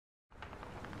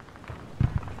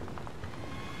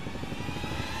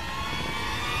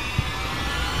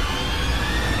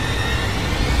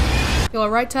You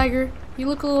alright, Tiger? You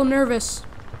look a little nervous.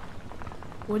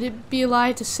 Would it be a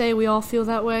lie to say we all feel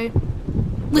that way?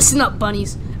 Listen up,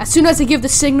 bunnies. As soon as I give the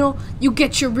signal, you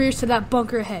get your rears to that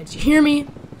bunker ahead. You hear me?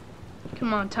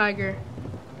 Come on, Tiger.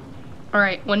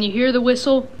 Alright, when you hear the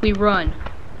whistle, we run.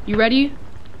 You ready?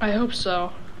 I hope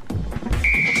so.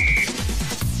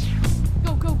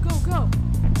 Go, go, go, go!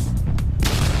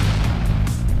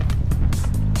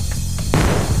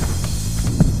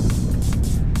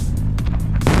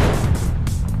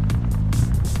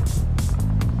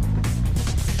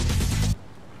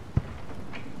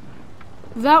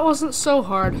 That wasn't so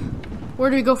hard.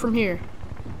 Where do we go from here?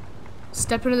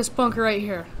 Step into this bunker right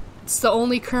here. It's the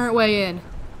only current way in.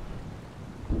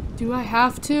 Do I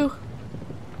have to?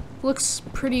 Looks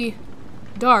pretty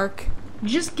dark.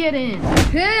 Just get in.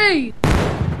 Hey!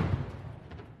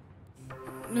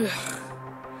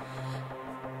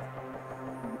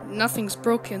 Nothing's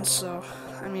broken, so,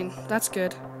 I mean, that's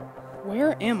good.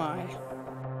 Where am I?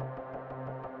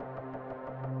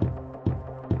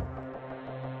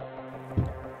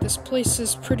 This place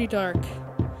is pretty dark.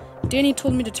 Danny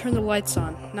told me to turn the lights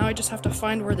on. Now I just have to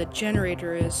find where the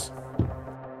generator is.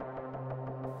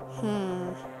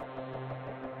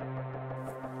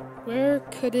 Where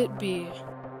could it be?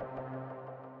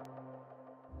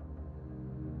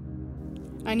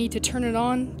 I need to turn it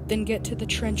on, then get to the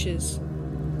trenches.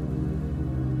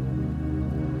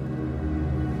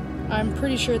 I'm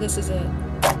pretty sure this is it.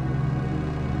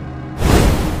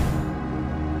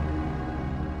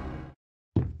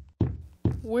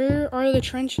 Where are the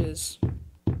trenches?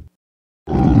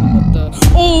 What the?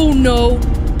 Oh no!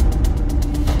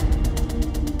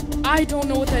 I don't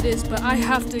know what that is, but I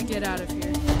have to get out of here.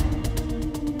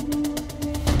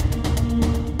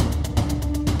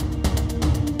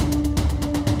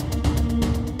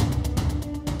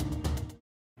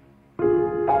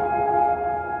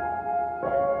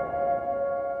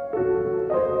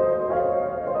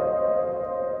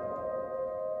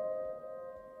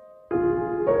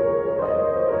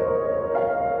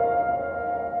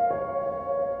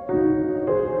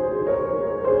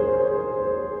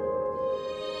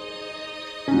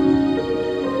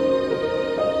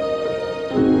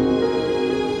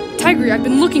 Tigry, I've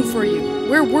been looking for you.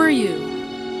 Where were you?